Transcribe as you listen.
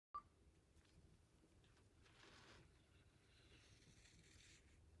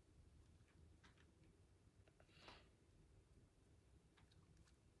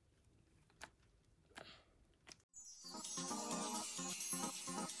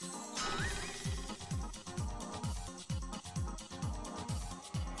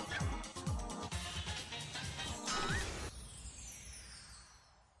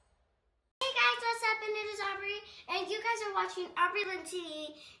watching AubreeLynnTV.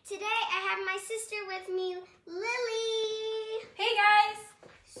 Today I have my sister with me, Lily. Hey guys!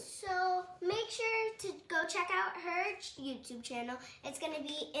 So make sure to go check out her YouTube channel. It's going to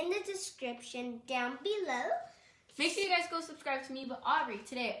be in the description down below. Make sure you guys go subscribe to me. But Aubree,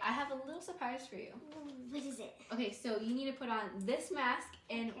 today I have a little surprise for you. What is it? Okay, so you need to put on this mask,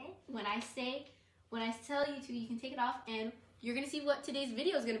 and when I tell you to, you can take it off, and you're gonna see what today's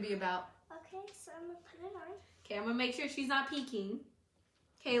video is gonna be about. Okay, so I'm gonna put it on. Okay, I'm gonna make sure she's not peeking.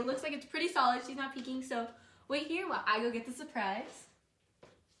 Okay, it looks like it's pretty solid. She's not peeking, so wait here while I go get the surprise.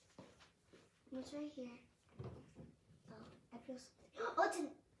 What's right here? Oh, I feel something. Oh, it's a...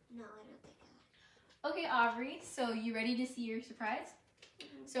 No, I don't think I like it. Okay, Aubree, so you ready to see your surprise?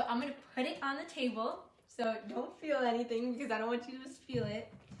 So I'm gonna put it on the table, so don't feel anything because I don't want you to just feel it.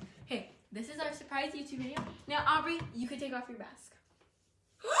 Okay, this is our surprise YouTube video. Now, Aubree, you can take off your mask.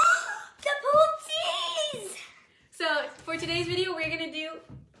 The Poopsies! So for today's video, we're gonna do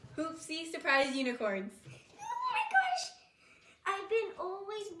Poopsie surprise unicorns. Oh my gosh! I've been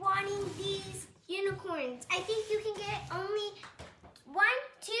always wanting these unicorns. I think you can get only 1,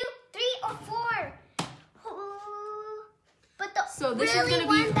 2, 3, or 4. But the So this really is gonna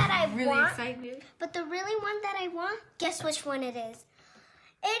one be that I really want, exciting. But the really one that I want, guess which one it is?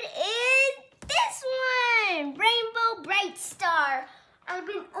 It is this one! Rainbow Bright Star. I've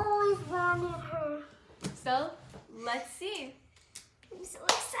been always wanting her. So let's see. I'm so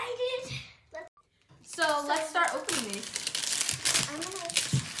excited. Let's start opening these. I'm gonna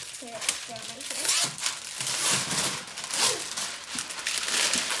here, stand right here.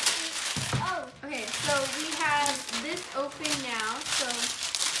 Oh. Okay, so we have this open now. So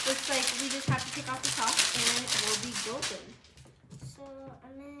looks like we just have to take off the top and we'll be golden. So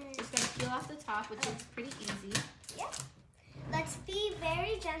I'm gonna Just gonna peel off the top, which is pretty easy. yeah. Let's be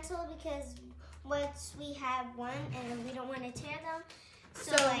very gentle because once we have one and we don't want to tear them.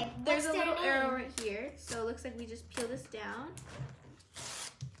 So like there's a what's their little name? arrow right here. So it looks like we just peel this down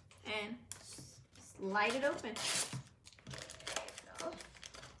and slide it open.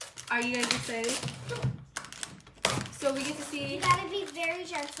 Are you guys excited? So we get to see You gotta be very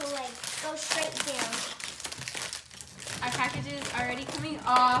gentle, like go straight down. our packages already coming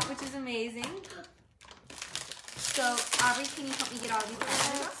off, which is amazing. So Aubree, can you help me get all these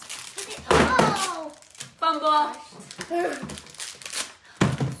packages off? Oh! Fumble! So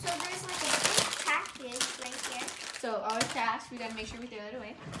there's like a big package right here. So all our trash, we gotta make sure we throw it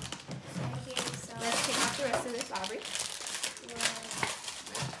away. Right here, so Let's take off the rest of this, Aubree.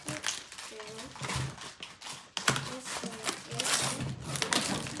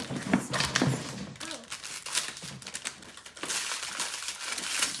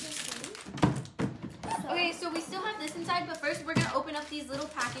 Okay, so we still have this inside, but first we're gonna open up these little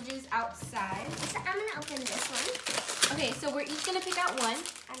packages outside. So I'm gonna open this one. Okay, so we're each gonna pick out one.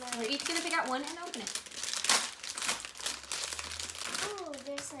 We're each gonna pick out one and open it. Oh,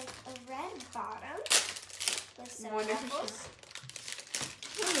 there's like a red bottom with some Wonderful. bubbles.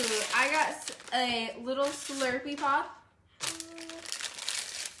 Ooh, I got a little Slurpee pop.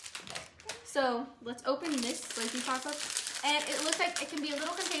 So let's open this Slurpee pop up. And it looks like it can be a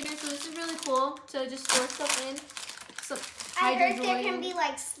little container, so this is really cool to just store stuff in. So I heard there can be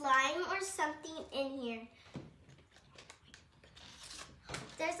like slime or something in here.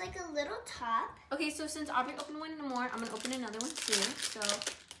 There's like a little top. Okay, so since Aubree opened one more, I'm gonna open another one too. So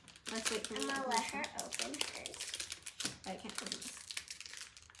let's wait for me. I'm gonna let her open hers. I can't open this.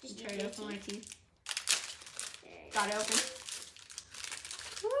 Just Try to open my teeth. There. Got it open.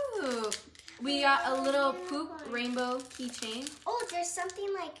 Ooh. We got a little poop rainbow keychain. Oh, there's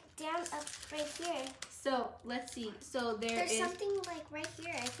something like down up right here. So let's see. So There's something like right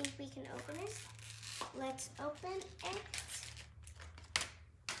here. I think we can open it. Let's open it.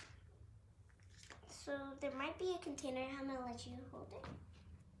 So there might be a container. I'm gonna let you hold it.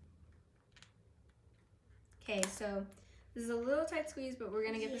 Okay, so this is a little tight squeeze, but we're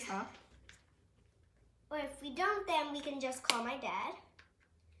gonna get this off. Or if we don't, then we can just call my dad.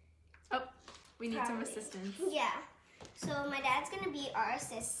 Oh, we need some Probably. assistance. Yeah. So my dad's gonna be our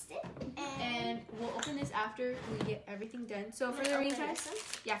assistant, And we'll open this after we get everything done. So for the meantime,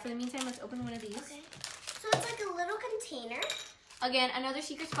 let's open one of these. Okay. So it's like a little container. Again, another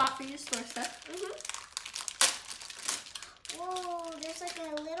secret spot for you to store stuff. Whoa, there's like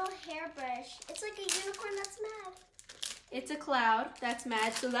a little hairbrush. It's like a unicorn that's mad. It's a cloud that's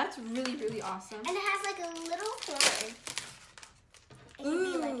mad, so that's really, really awesome. And it has like a little horn. It can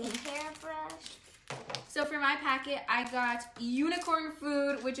be like a hairbrush. So for my packet, I got unicorn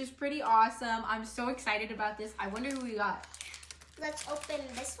food, which is pretty awesome. I'm so excited about this. I wonder who we got. Let's open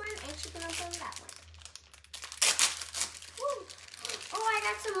this one and she can open that one.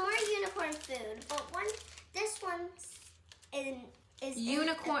 got some more unicorn food, but this one is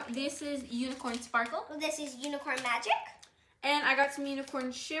unicorn. This is unicorn sparkle. This is unicorn magic. And I got some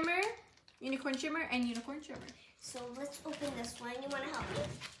unicorn shimmer, and unicorn shimmer. So let's open this one. You want to help me?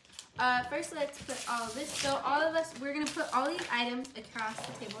 First, let's put all of this. So all of us, we're gonna put all these items across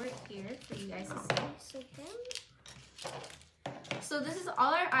the table right here for you guys to see. So this is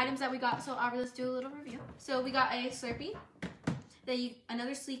all our items that we got. So Aubree, let's do a little review. So we got a Slurpee,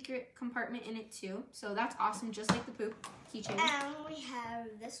 another secret compartment in it too. So that's awesome, just like the poop keychain. And we have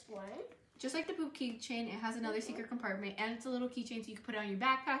this one. Just like the poop keychain, it has another secret compartment, and it's a little keychain so you can put it on your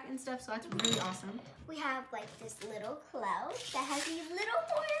backpack and stuff. So that's really awesome. We have like this little cloud that has these little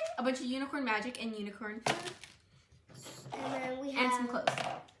horns. A bunch of unicorn magic and unicorn food. And then we have some clothes.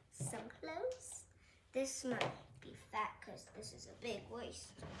 This might be fat because this is a big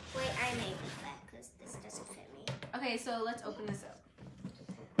waist. Wait, I may be fat because this doesn't fit me. Okay, so let's open this up.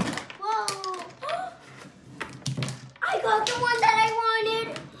 Whoa! I got the one that I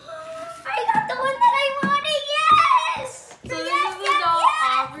wanted. I got the one that I wanted. Yes! So this is the doll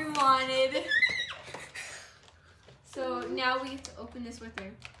Aubree wanted. So now we have to open this with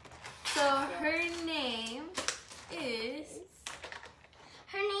her. So her name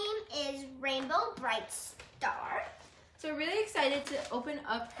is Rainbow Bright Star. So we're really excited to open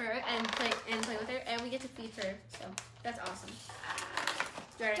up her and play with her, and we get to feed her. So that's awesome.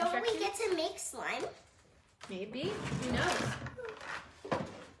 Don't we get to make slime? Maybe. Who knows?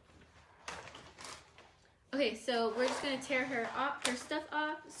 Okay, so we're just gonna tear her stuff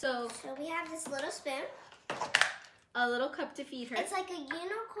off. So we have this little spoon. A little cup to feed her. It's like a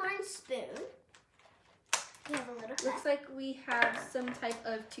unicorn spoon. We have a little cup. Looks like we have some type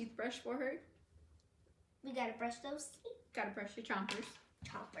of toothbrush for her. We gotta brush those teeth. Gotta brush your chompers.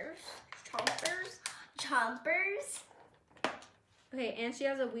 Chompers. Okay, and she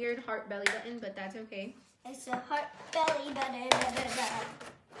has a weird heart belly button, but that's okay. It's a heart belly button.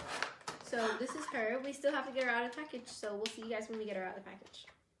 So this is her. We still have to get her out of the package, so we'll see you guys when we get her out of the package.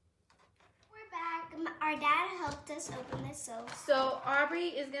 We're back. Our dad helped us open this, So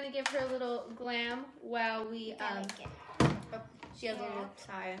Aubree is gonna give her a little glam while we she has a little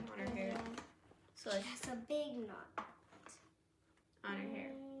tie on her hair. So she has a big knot on her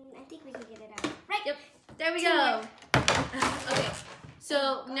hair. I think we can get it out. Right. Yep. There we go. Okay.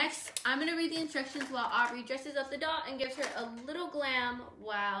 So next, I'm gonna read the instructions while Aubree dresses up the doll and gives her a little glam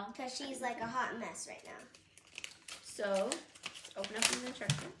while. Because she's like a hot mess right now. So open up these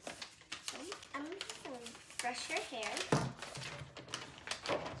instructions. I'm gonna brush your hair.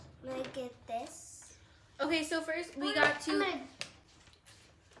 I'm gonna get this. Okay, so first we got to.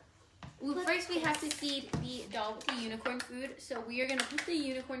 First we have to feed the doll with the unicorn food. So we are gonna put the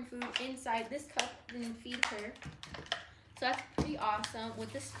unicorn food inside this cup and feed her. So that's pretty awesome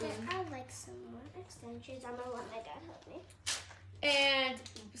with the spoon. I like some more extensions. I'm gonna let my dad help me. And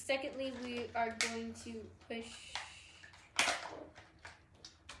secondly, we are going to push.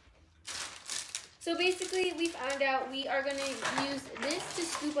 So basically, we found out we are going to use this to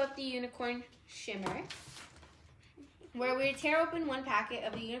scoop up the unicorn shimmer. Where we tear open one packet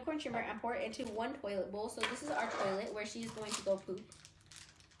of the unicorn shimmer and pour it into one toilet bowl. So this is our toilet where she's going to go poop.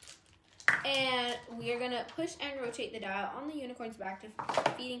 And we are going to push and rotate the dial on the unicorn's back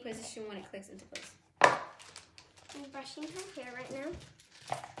to feeding position when it clicks into place. I'm brushing her hair right now.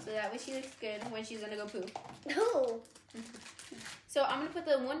 So that way she looks good when she's going to go poop. No. So I'm going to put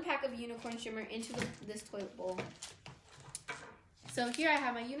the one pack of unicorn shimmer into this toilet bowl. So here I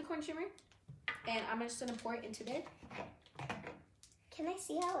have my unicorn shimmer. And I'm just going to pour it into there. Can I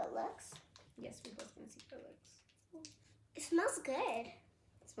see how it looks? Yes, we're both going to see how it looks. It smells good.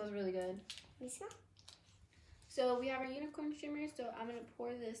 It smells really good. Let me smell. So we have our unicorn shimmer. So I'm going to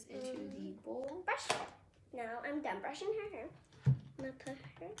pour this into the bowl. Brush it. Now I'm done brushing her hair. I'm going to put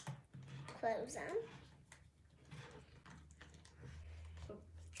her clothes on. Oh,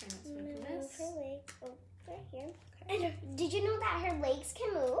 try not to move this. Her legs over here. Okay. Did you know that her legs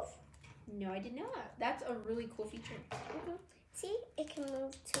can move? No, I did not. That's a really cool feature. See, it can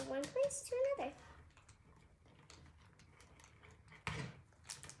move to one place to another.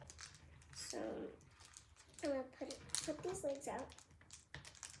 So I'm gonna put these legs out.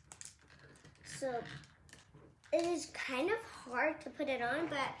 So it is kind of hard to put it on,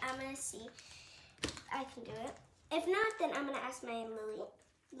 but I'm gonna see if I can do it. If not, then I'm gonna ask my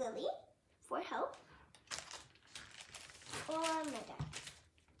Lily for help, or my dad.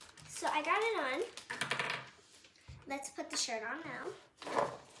 So I got it on. Let's put the shirt on now.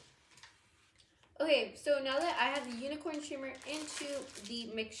 Okay, so now that I have the unicorn shimmer into the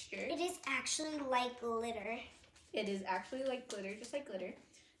mixture. It is actually like glitter. It is actually like glitter, just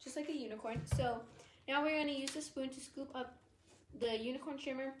like a unicorn. So now we're going to use the spoon to scoop up the unicorn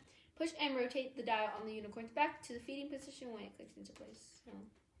shimmer, push and rotate the dial on the unicorn's back to the feeding position when it clicks into place. So,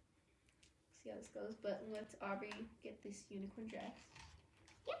 see how this goes, but let's Aubree get this unicorn dress.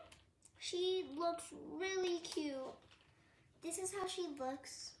 Yep, she looks really cute. This is how she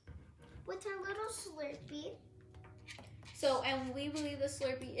looks with her little Slurpee. So, and we believe the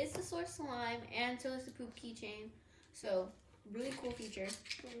Slurpee is the source slime, and so is the poop keychain. So, really cool feature.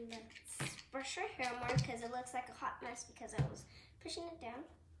 Let's brush her hair more because it looks like a hot mess because I was pushing it down.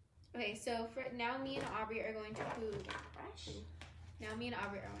 Okay, so for now, me and Aubree are going to do Brush. Now, me and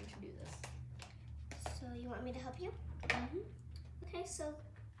Aubree are going to do this. So you want me to help you? Mm-hmm. Okay, so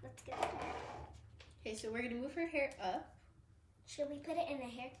let's get it there. Okay, so we're gonna move her hair up. Should we put it in a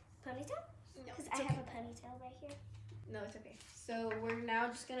hair ponytail? No, Because it's I okay. have a ponytail right here. No, it's okay. So we're now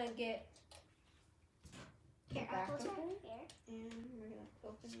just gonna get Here, back I'll hold her open, hair. and we're gonna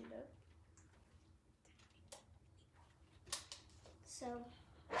open it up. So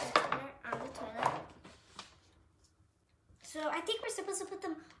let's put her on the toilet. So I think we're supposed to put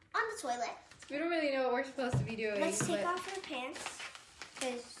them on the toilet. We don't really know what we're supposed to be doing. Let's take but off her pants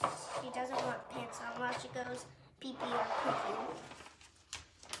because she doesn't want pants on while she goes pee-pee or poo-poo.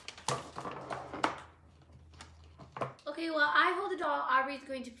 Okay, well, I hold the doll. Aubree's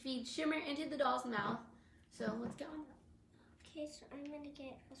going to feed shimmer into the doll's mouth. So let's get on that. Okay, so I'm going to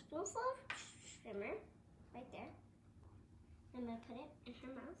get a spoonful of shimmer right there. I'm going to put it in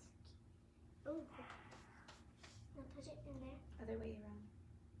her mouth. Oh, I'll put it in there. Other way around.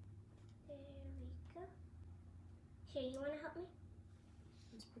 There we go. Here, you want to help me?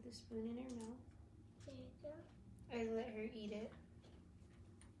 Let's put the spoon in her mouth. There you go. I let her eat it.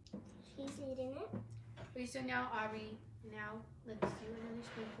 She's eating it. Okay, so now Aubree, let's do another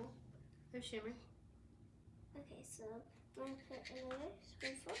spoonful of shimmer. Okay, so I'm going to put another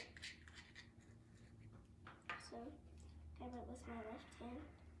spoonful. So, grab it with my left hand.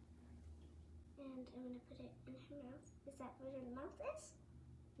 And I'm going to put it in her mouth. Is that where her mouth is?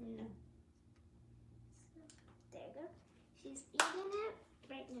 No. So, there you go. She's eating it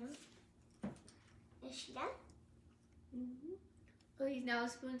right now. Is she done? Mm-hmm. Okay, now the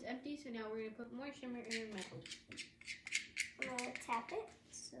spoon's empty, so now we're going to put more shimmer in her mouth. I'm going to tap it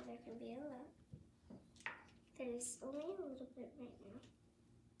so there can be a lot. There's only a little bit right now.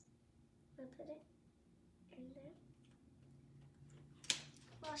 I'll put it in there.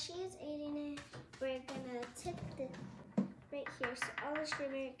 While she is eating it, we're going to tip it right here so all the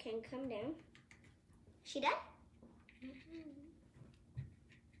shimmer can come down. She done? Mm-hmm.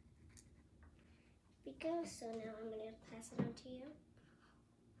 We go. So now I'm going to pass it on to you.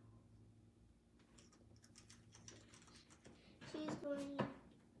 She's going.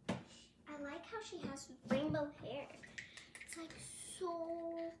 I like how she has rainbow hair. It's like so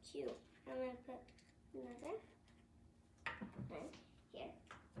cute. I'm going to put another one here.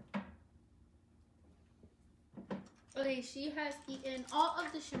 Okay, she has eaten all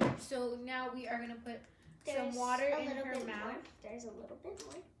of the shimmer, so now we are going to put some water in her mouth. There's a little bit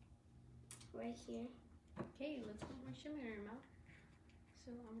more right here. Okay, let's put more shimmer in her mouth.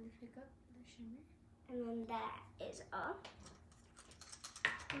 So I'm going to pick up the shimmer. And then that is all.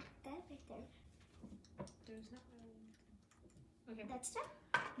 Like that right there. There's not really. Okay. That's done.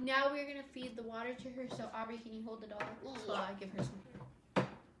 Now we're going to feed the water to her, so Aubree, can you hold the doll while I give her some?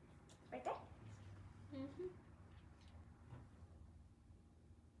 Right there. Mm-hmm.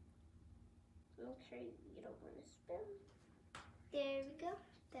 Make sure you don't want to spill. There we go.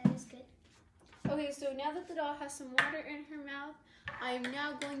 That is good. Okay, so now that the doll has some water in her mouth, I am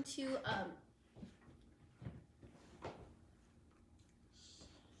now going to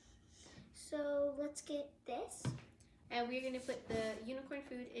So let's get this. and we're going to put the unicorn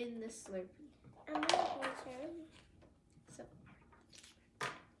food in the Slurpee. I'm going to hold her.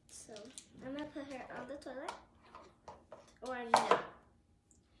 So I'm going to put her on the toilet. Or no.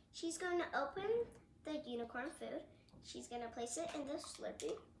 She's going to open the unicorn food. She's going to place it in the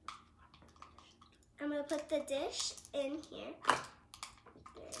Slurpee. I'm going to put the dish in here.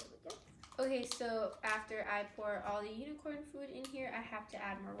 There we go. okay, so after I pour all the unicorn food in here, I have to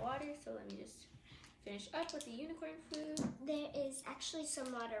add more water. So let me just finish up with the unicorn food. There is actually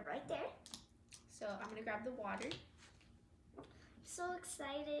some water right there. So I'm going to grab the water. So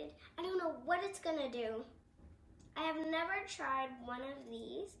excited. I don't know what it's going to do. I have never tried one of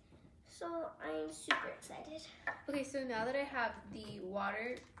these. So I'm super excited. Okay, so now that I have the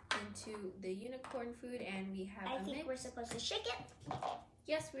water into the unicorn food and we have I a think mix. we're supposed to shake it.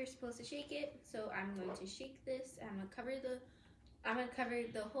 Yes, we're supposed to shake it. So I'm going to shake this. I'm going to cover the I'm going to cover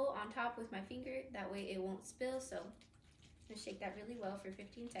the hole on top with my finger. That way it won't spill. So I'm going to shake that really well for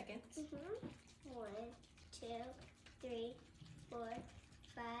 15 seconds. 1, 2, 3, 4,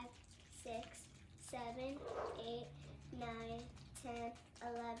 5, 6, 7, 8, 9, 10,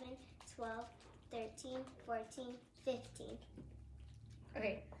 11, 12, 13, 14, 15.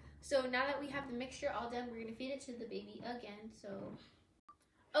 Okay, so now that we have the mixture all done, we're going to feed it to the baby again.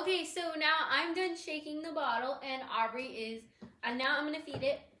 Okay, so now I'm done shaking the bottle and Aubree is, and now I'm going to feed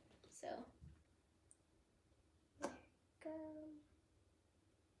it. So, go.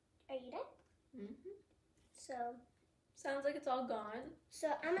 Are you done? So, sounds like it's all gone. So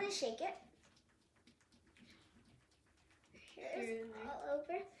I'm going to shake it. Here's all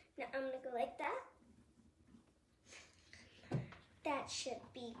over. Now I'm going to go like that. That should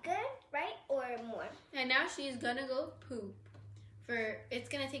be good, right? Or more. And now she's going to go poop. It's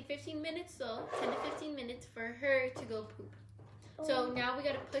going to take 15 minutes, so 10 to 15 minutes for her to go poop. So now we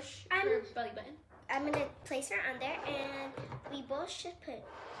got to push her belly button. I'm going to place her on there, and we both should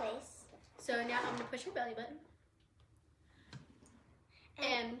place. So now I'm going to push her belly button.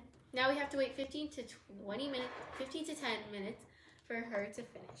 And now we have to wait 15 to 20 minutes, 15 to 10 minutes for her to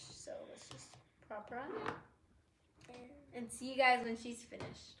finish. So let's just prop her on and see you guys when she's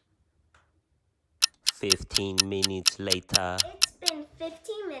finished. 15 minutes later. It's been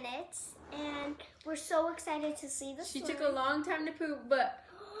 15 minutes and we're so excited to see the slime. She took a long time to poop, but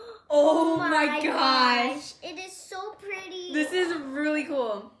oh my gosh. It is so pretty. This is really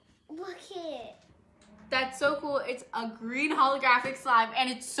cool. Look it. That's so cool. It's a green holographic slime and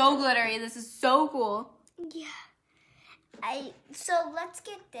it's so glittery. This is so cool. Yeah. So let's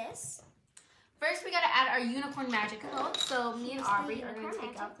get this. First, we gotta add our unicorn magic coat. So me and Aubree are gonna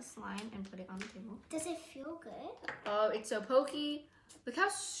take out the slime and put it on the table. Does it feel good? Oh, it's so pokey. Look how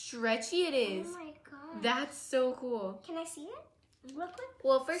stretchy it is. Oh my god. That's so cool. Can I see it? Real quick.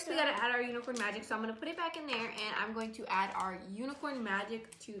 Well, first we gotta add our unicorn magic. So I'm gonna put it back in there and I'm going to add our unicorn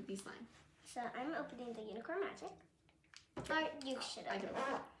magic to the slime. So I'm opening the unicorn magic. Or you should open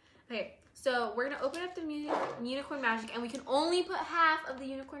it. Okay, so we're gonna open up the unicorn magic and we can only put half of the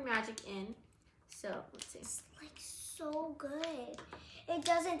unicorn magic in. So let's see. It's like so good. It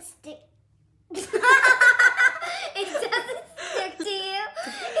doesn't stick. It doesn't stick to you.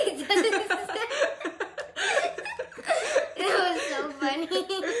 It doesn't stick. It was so funny.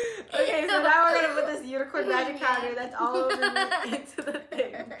 Okay, so now we're gonna put this unicorn magic powder that's all over into the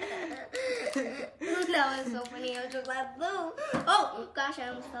thing. That was so funny. I was just like, boom. Oh gosh, I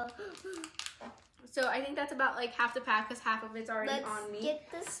almost fell. So I think that's about like half the pack because half of it's already on me. Let's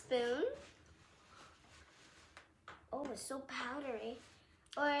get the spoon. Oh, it's so powdery.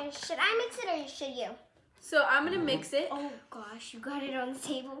 Or should I mix it or should you? So I'm gonna mix it. Oh gosh, you got it on the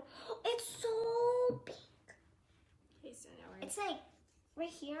table. It's so big. Okay, so now it's like right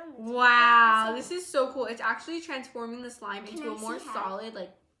here on the table. Wow, this is so cool. It's actually transforming the slime into a more solid,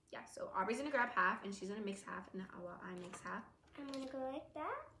 like, yeah. So Aubree's gonna grab half and she's gonna mix half, and while I mix half. I'm gonna go like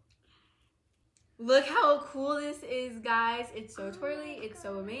that. Look how cool this is, guys. It's so twirly. It's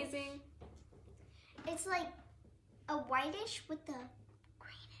so amazing. It's like a whitish with the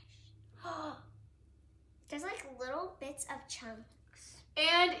greenish. There's like little bits of chunks.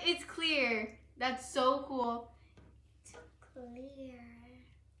 And it's clear. That's so cool. It's clear.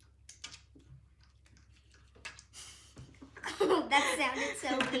 That sounded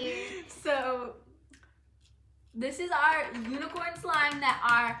so weird. So this is our unicorn slime that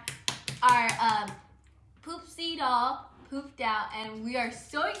our Poopsie doll pooped out, and we are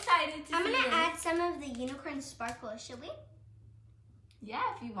so excited to I'm see gonna this. add some of the unicorn sparkle, should we? Yeah,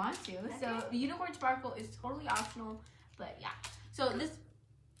 if you want to. Okay. So the unicorn sparkle is totally optional, but yeah. So this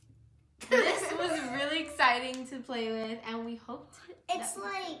was really exciting to play with, and we hoped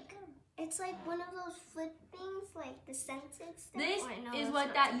it's like one of those flip things, like the scented stuff. This is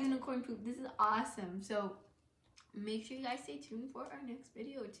what that unicorn poop. This is awesome. So make sure you guys stay tuned for our next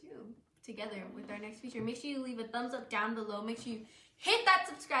video too. Together with our next feature. Make sure you leave a thumbs up down below. Make sure you hit that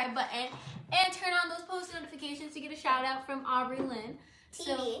subscribe button and turn on those post notifications to get a shout out from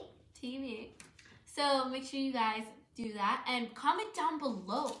AubreeLynnTV. So make sure you guys do that and comment down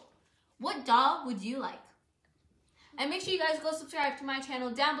below, what doll would you like? And make sure you guys go subscribe to my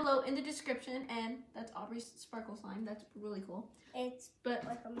channel down below in the description. And that's Aubree's sparkle slime. That's really cool. It's but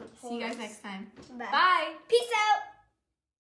like see you guys next time. Bye. Bye. Peace out.